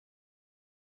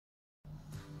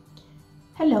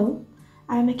Hello,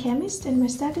 I am a chemist and my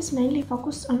studies mainly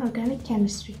focused on organic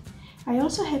chemistry. I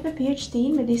also have a PhD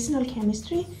in medicinal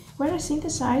chemistry, where I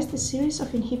synthesized a series of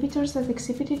inhibitors that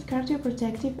exhibited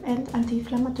cardioprotective and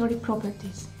anti-inflammatory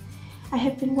properties. I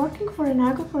have been working for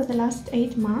Enago for the last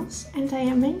 8 months, and I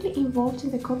am mainly involved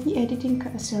in the copy editing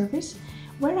service,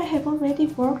 where I have already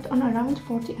worked on around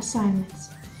 40 assignments.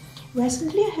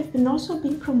 Recently, I have also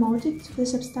been promoted to the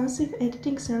substantive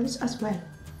editing service as well.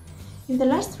 In the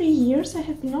last 3 years, I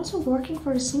have been also working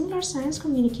for a similar science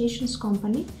communications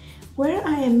company, where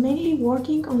I am mainly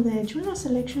working on the journal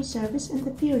selection service and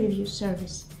the peer review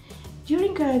service.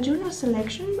 During journal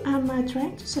selection, I'm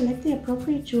trying to select the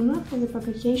appropriate journal for the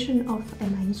publication of a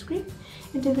manuscript,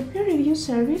 and in the peer review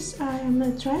service, I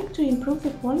am trying to improve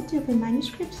the quality of the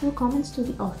manuscript through comments to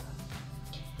the author.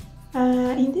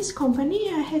 In this company,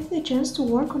 I had the chance to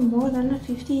work on more than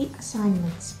 50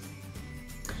 assignments.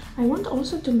 I want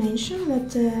also to mention that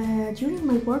during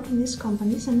my work in these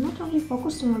companies, I'm not only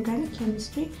focused on organic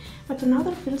chemistry, but on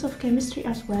other fields of chemistry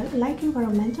as well, like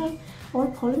environmental or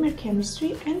polymer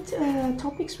chemistry, and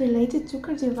topics related to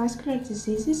cardiovascular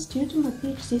diseases due to my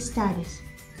PhD studies.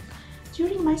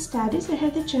 During my studies, I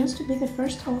had the chance to be the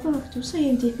first author of 2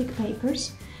 scientific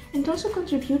papers, and also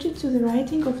contributed to the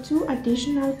writing of 2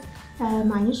 additional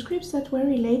manuscripts that were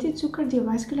related to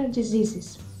cardiovascular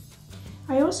diseases.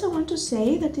 I also want to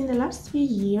say that in the last 3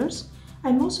 years,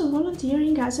 I'm also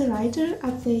volunteering as a writer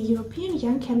at the European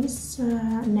Young Chemists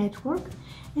Network,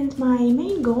 and my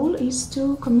main goal is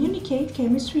to communicate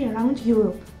chemistry around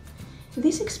Europe.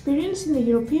 This experience in the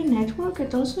European network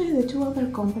and also in the 2 other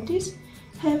companies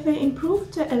have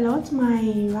improved a lot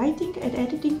my writing and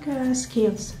editing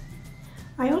skills.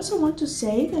 I also want to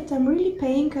say that I'm really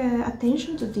paying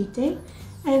attention to detail,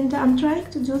 and I'm trying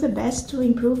to do the best to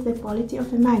improve the quality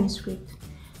of a manuscript.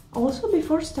 Also,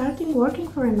 before starting working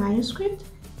for a manuscript,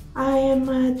 I am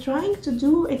trying to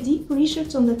do a deep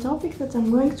research on the topic that I'm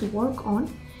going to work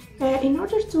on, in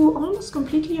order to almost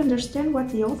completely understand what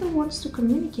the author wants to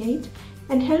communicate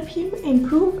and help him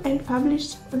improve and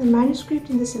publish the manuscript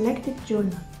in the selected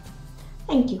journal.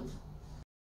 Thank you.